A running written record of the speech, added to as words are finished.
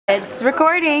It's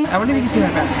recording. I wonder if you can see my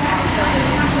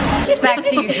back. Get back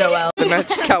to you, Joelle. The match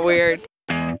just got weird.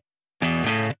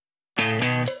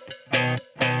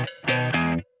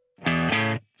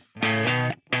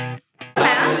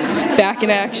 Back in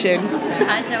action.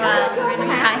 Hi Joelle.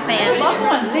 Hi fans.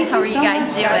 How are you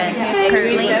guys doing?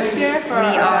 Currently, we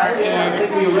are in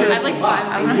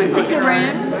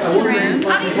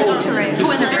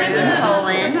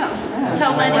Poland.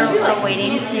 We're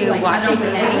waiting to watch a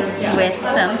movie with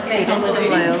some students of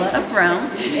Loyola of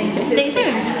Rome. Stay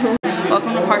tuned.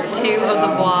 Welcome to part 2 of the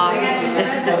vlogs.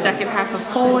 This is the second half of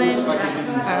Poland.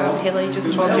 Haley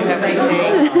just told you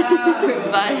everything.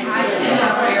 But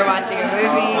we are watching a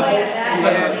movie.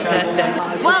 That's it.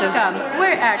 Welcome.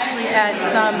 We're actually at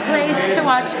some place to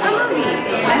watch a movie.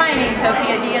 My name's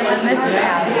Sophia Diaz and this is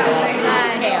Allison.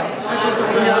 Hi. Cam.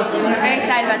 We're very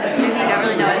excited about this movie. Don't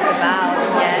really know what it's about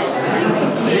yet.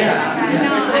 I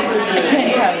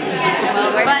can't tell you.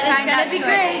 Well, But it's gonna be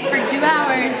great for 2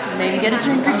 hours. Maybe get a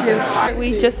drink or 2.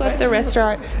 We just left the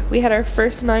restaurant. We had our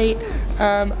first night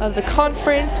of the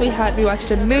conference. We watched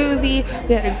a movie.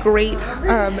 We had a great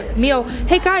meal.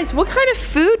 Hey guys, what kind of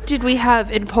food did we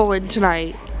have in Poland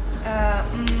tonight?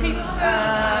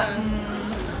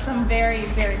 Some very,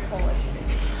 very Polish.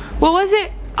 What was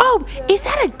it? Oh, is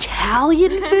that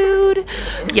Italian food?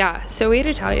 Yeah, so we had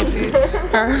Italian food.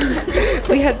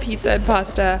 We had pizza and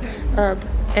pasta.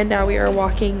 And now we are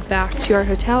walking back to our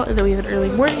hotel, and then we have an early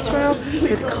morning tomorrow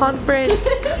with a conference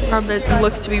that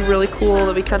looks to be really cool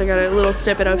that we kind of got a little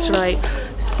snippet of tonight.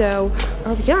 So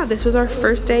yeah, this was our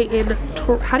first day in,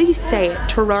 how do you say it?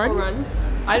 Torun?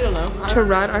 I don't know.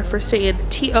 Torun, our first day in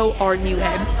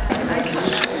T-O-R-U-N.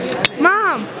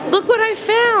 Mom, look what I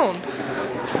found!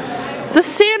 The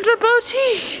Sandra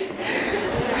Boutique!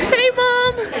 Hey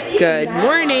Mom! Good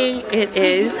morning, it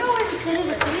is,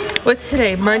 what's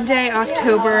today? Monday,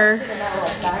 October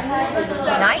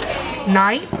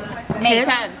 9th?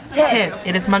 10th.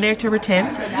 It is Monday, October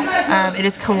 10th. It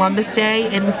is Columbus Day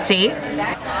in the States.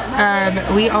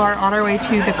 We are on our way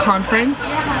to the conference.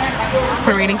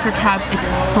 We're waiting for cabs. It's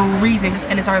freezing,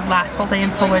 and it's our last full day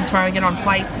in Poland. Tomorrow we get on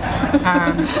flights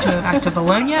to go back to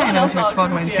Bologna, and then we're supposed to go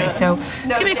on Wednesday. So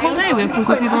it's gonna be a cool day. We have some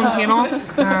cool people on the panel.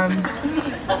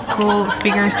 Cool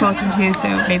speakers to listen to, so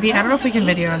maybe, I don't know if we can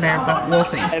video in there, but we'll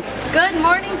see. Good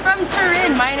morning from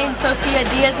Turin. My name's Sophia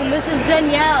Diaz and this is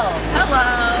Danielle.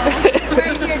 Hello.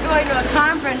 We're here going to a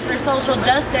conference for social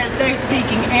justice. They're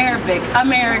speaking Arabic,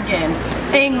 American,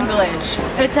 English,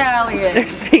 Italian. They're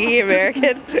speaking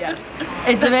American? Yes.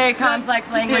 It's a very complex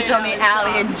language only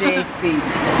Allie and Jay speak.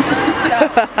 So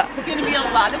It's gonna be a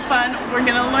lot of fun. We're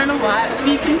gonna learn a lot,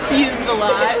 be confused a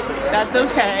lot. That's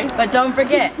okay. but don't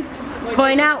forget,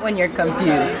 point out when you're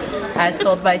confused, as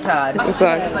told by Todd.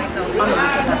 Okay.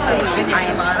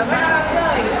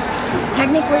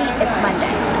 Technically, it's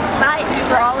Monday, but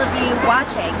for all of you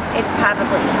watching, it's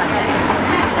probably Sunday.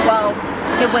 Well,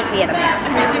 it would be in America.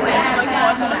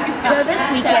 So this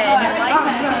weekend,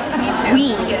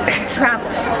 we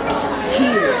traveled to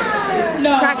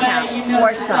Krakow,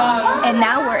 Warsaw, and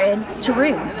now we're in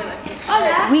Turin.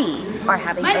 We are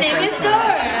having a great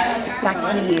time. Back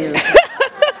to you.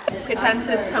 Pretend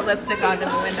to put lipstick on in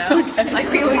the window. Like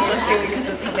we would just do it because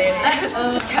it's hilarious.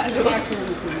 It's casual.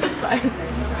 It's fine.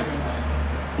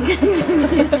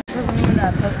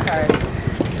 Postcard.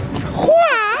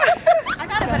 I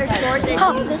got a better sword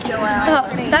than this,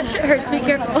 Joelle. That shit hurts, be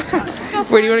careful.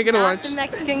 Where do you want to go to lunch? The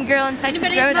Mexican girl in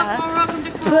Texas Roadhouse.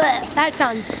 That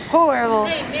sounds horrible.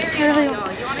 Where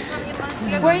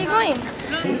are you going?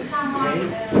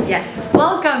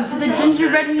 Welcome to the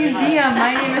Gingerbread Museum.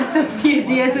 My name is Sophia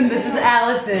Diaz and this is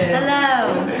Allison.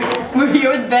 Hello. We're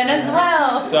here with Ben as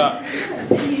well. What's up?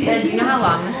 Ben, do you know how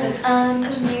long this is?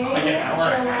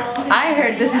 I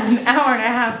heard this is an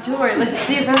hour-and-a-half tour. Let's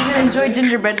see if I'm going to enjoy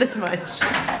gingerbread this much.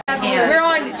 We're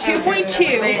on 2.2.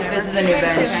 This is a new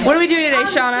bench. What are we doing today,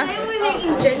 Shauna? Today we're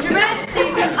making gingerbread.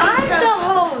 I'm the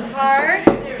host.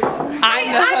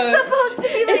 I'm the host. Supposed to be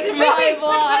It's my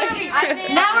vlog.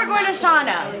 Now we're going to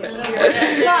Shauna.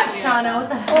 Not Shauna, what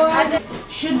the hell?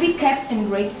 Should be kept in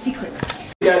great secret.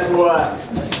 Get to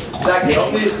like the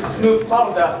only smooth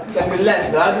powder can be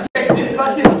left. The sexiest,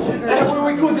 but we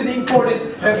couldn't import it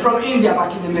from India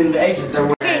back in the Middle Ages. There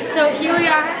were. Okay, so here we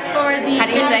are for the How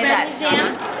do you say Gingerbread that,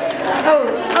 Museum.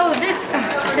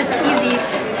 This is easy.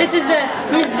 This is the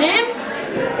Museum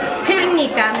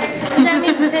Pirnica. That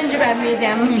means Gingerbread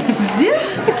Museum.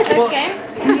 Okay.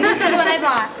 This is what I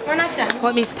bought. We're not done.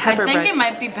 What means pepper I think bread? it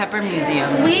might be Pepper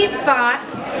Museum. We bought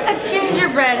a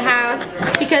gingerbread house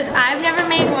because I've never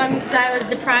made one because I was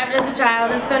deprived as a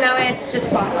child, and so now I had to just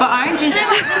buy one. But aren't And I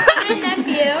bought this for my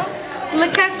nephew.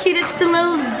 Look how cute it's the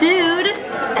little dude.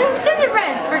 And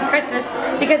gingerbread for Christmas.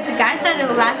 Because the guy said it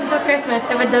will last until Christmas.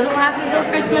 If it doesn't last until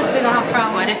Christmas, we don't have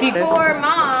problems. What if he For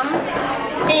mom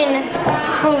in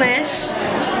Polish,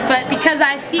 but because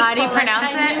I speak How do you Polish,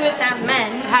 pronounce I it? knew what that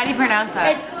meant. How do you pronounce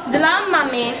that? It's dla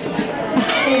mommy.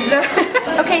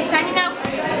 Okay, signing out.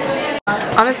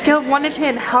 On a scale of 1 to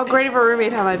 10, how great of a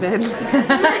roommate have I been?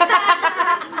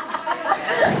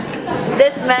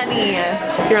 This many.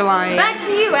 You're lying. Back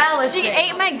to you, Alice. She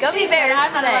ate my gummy She bears said, I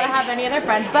don't today. want to have any other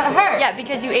friends but her. Yeah,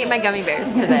 because you ate my gummy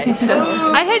bears today,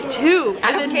 so I had 2.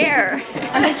 I don't care.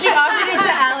 And then she offered it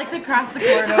to Alex across the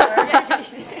corridor. Yeah,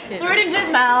 she did. Threw it into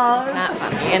his mouth. Not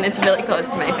funny, and it's really close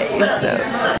to my face,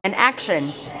 so. And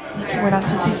action. We're not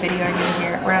supposed to be videoing in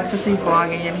here. We're not supposed to be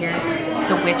vlogging in here.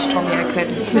 The witch told me I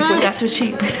couldn't. That's what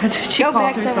she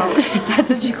called herself. That's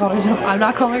what she called herself. I'm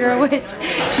not calling her a witch.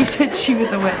 She said she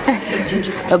was a witch.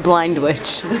 A blind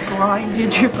witch. The blind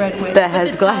gingerbread witch. That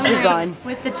has glasses on.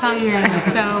 With the tongue ring,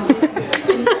 so.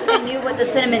 I knew what the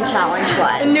cinnamon challenge was.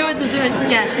 I knew what this was.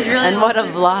 Yeah, she's really. And what a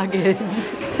vlog is.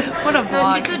 What a No,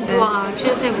 vlog she said this is. vlog. She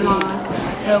didn't say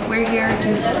vlog. So we're here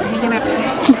just hanging out.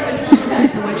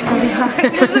 Is the witch coming by?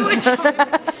 Is the witch coming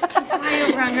by? She's flying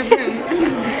over on her broom.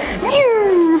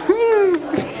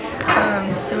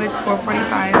 So it's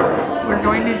 4:45. We're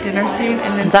going to dinner soon,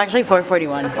 and then It's actually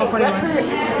 4:41.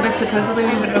 4:41. But supposedly we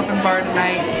have an open bar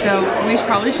tonight, so we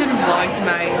probably shouldn't vlog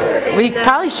tonight. We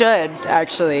probably should,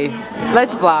 actually.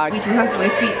 Let's We vlog. do have to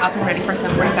always be up and ready for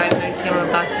 7:45 and then to get on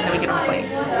a bus, and then we get on a plane.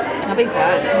 That'll be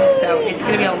fun. So it's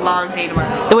gonna be a long day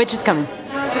tomorrow. The witch is coming.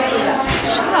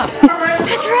 Shut up.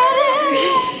 It's ready!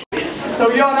 So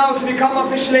you are now to become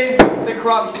officially the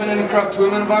craftsmen and the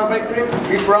craftwomen of our bakery.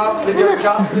 We craft with your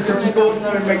jobs, with your schools, and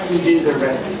we're making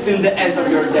gingerbread till the end of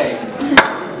your day.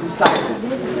 Decided.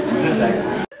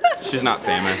 She's not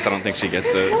famous. I don't think she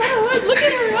gets it. Look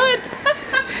at her run.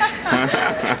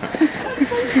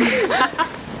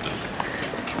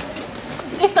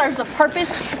 It serves a purpose,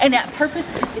 and that purpose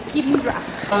is to keep you dry.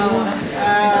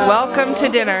 Welcome to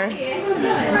dinner.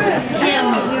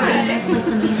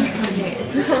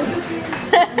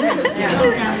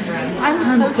 I'm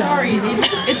so sorry.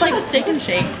 It's like steak and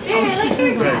shake.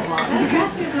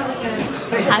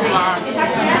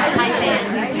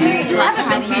 I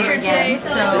have a feature today, so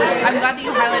I'm glad that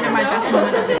you highlighted my best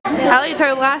moment of it. Allie, it's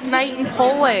our last night in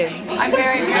Poland. I'm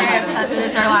very, very upset that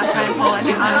it's our last night in Poland.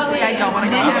 Honestly, I don't want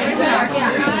to go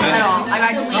at all. I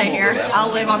might just stay here.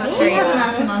 I'll live on the streets.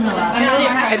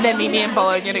 And then meet me in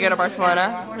Bologna to go to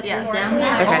Barcelona. Yes.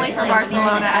 Only for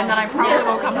Barcelona, and then I probably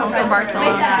won't come home from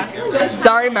Barcelona.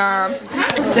 Sorry, Mom.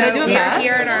 So we are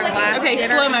here at our last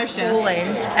dinner slow in motion.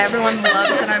 Poland. Everyone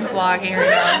loves that I'm vlogging right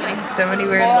now. I'm getting so many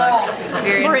weird looks.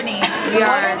 Brittany, We what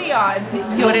are. are the odds?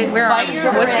 Where are we?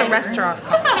 What's the restaurant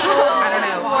called? I don't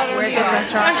know. Where's this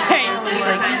restaurant? Okay.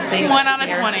 There's like big 1 out of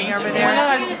beer 20. thing over there.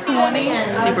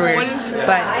 20. Super weird.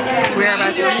 But we're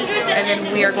about to eat, and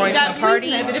then we are going to a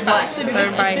party thrown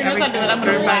by the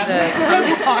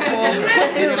host people.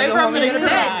 And then we go home and go to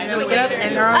bed. And then we get up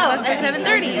and they're on the bus for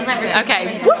 7:30.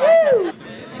 Okay. Woohoo!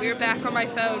 We're back on my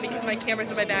phone because my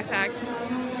camera's in my backpack.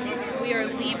 We are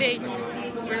leaving.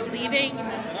 We're leaving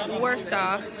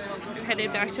Warsaw,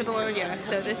 headed back to Bologna.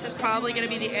 So this is probably going to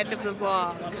be the end of the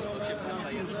vlog.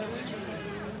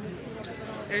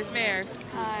 There's Mare.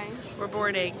 Hi. We're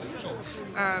boarding.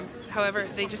 However,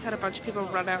 they just had a bunch of people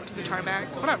run out to the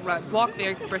tarmac. Well, not run, walk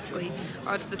very briskly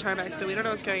onto the tarmac, so we don't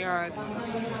know what's going on.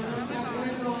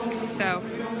 So,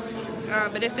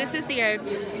 but if this is the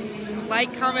end,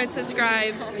 like, comment,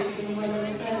 subscribe.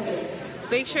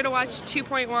 Make sure to watch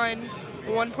 2.1,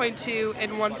 1.2,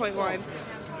 and 1.1.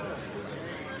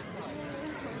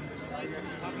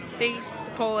 Thanks,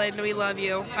 Poland. We love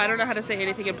you. I don't know how to say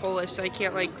anything in Polish, so I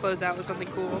can't like close out with something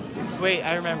cool. Wait,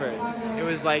 I remember. It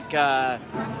was like, it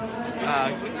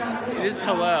is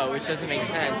hello, which doesn't make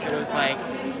sense, but it was like,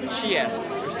 cheers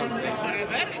or something.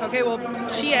 Okay, well,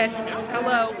 cheers.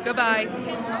 Hello. Goodbye.